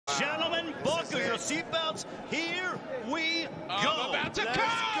your seatbelts. Here we go. About to Let's go.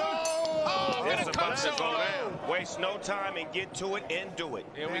 Oh, It's about to go down. Waste no time and get to it and do it.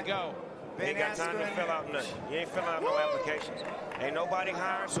 Here we go. You ain't got time to fill out nothing. You ain't filling out no applications. Ain't nobody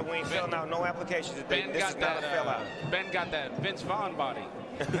hired, so we ain't filling out no applications today. This is not a fill out. Ben got that Vince Vaughn body.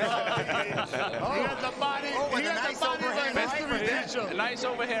 He has the body. With a nice overhead right. A nice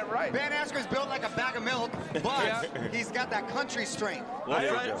overhead right. Ben Askren's built like a bag of milk, but he's got that country strength.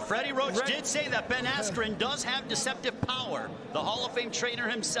 Freddie Roach did say that Ben Askren does have deceptive power. The Hall of Fame trainer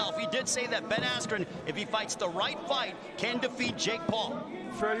himself, he did say that Ben Askren, if he fights the right fight, can defeat Jake Paul.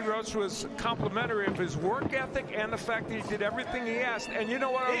 Freddie Roach was complimentary of his work ethic and the fact that he did everything he asked. And you know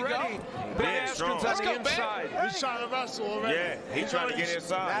what, already, Ben Askren's on the inside. He's trying to wrestle already. Yeah, he's trying to get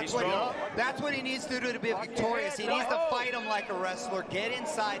inside. That's what he needs to do to be victorious. He needs to fight him like a wrestler, get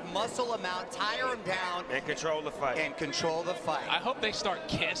inside, muscle him out, tire him down. And control the fight. And control the fight. I hope they start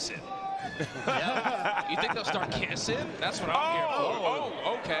kissing. You think they'll start kissing? That's what I'm here for.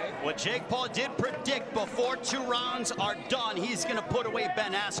 Oh, okay. What Jake Paul did predict before 2 rounds are done, he's going to put away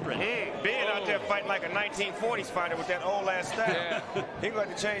Ben Askren. Ben out there fighting like a 1940s fighter with that old ass style. Yeah. He going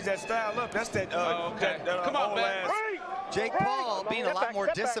to change that style. Look, that's that, Come on, old Ben. ass. Jake Paul being a lot more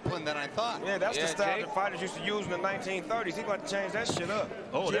disciplined than I thought. Yeah, that's the style Jake. that fighters used to use in the 1930s. He got to change that shit up.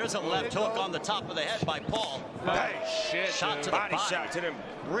 Oh, there's a left hook on the top of the head by Paul. Bang. Shit, Shot dude. to the Body body. shot to them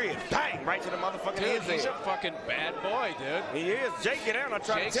ribs. Bang, right to the motherfucking head. Dude, he's a fucking bad boy, dude. He is. Jake, get down. I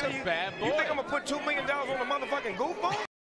try Jake's to tell a you. bad You boy. think I'm going to put $2 million on the motherfucking goofball?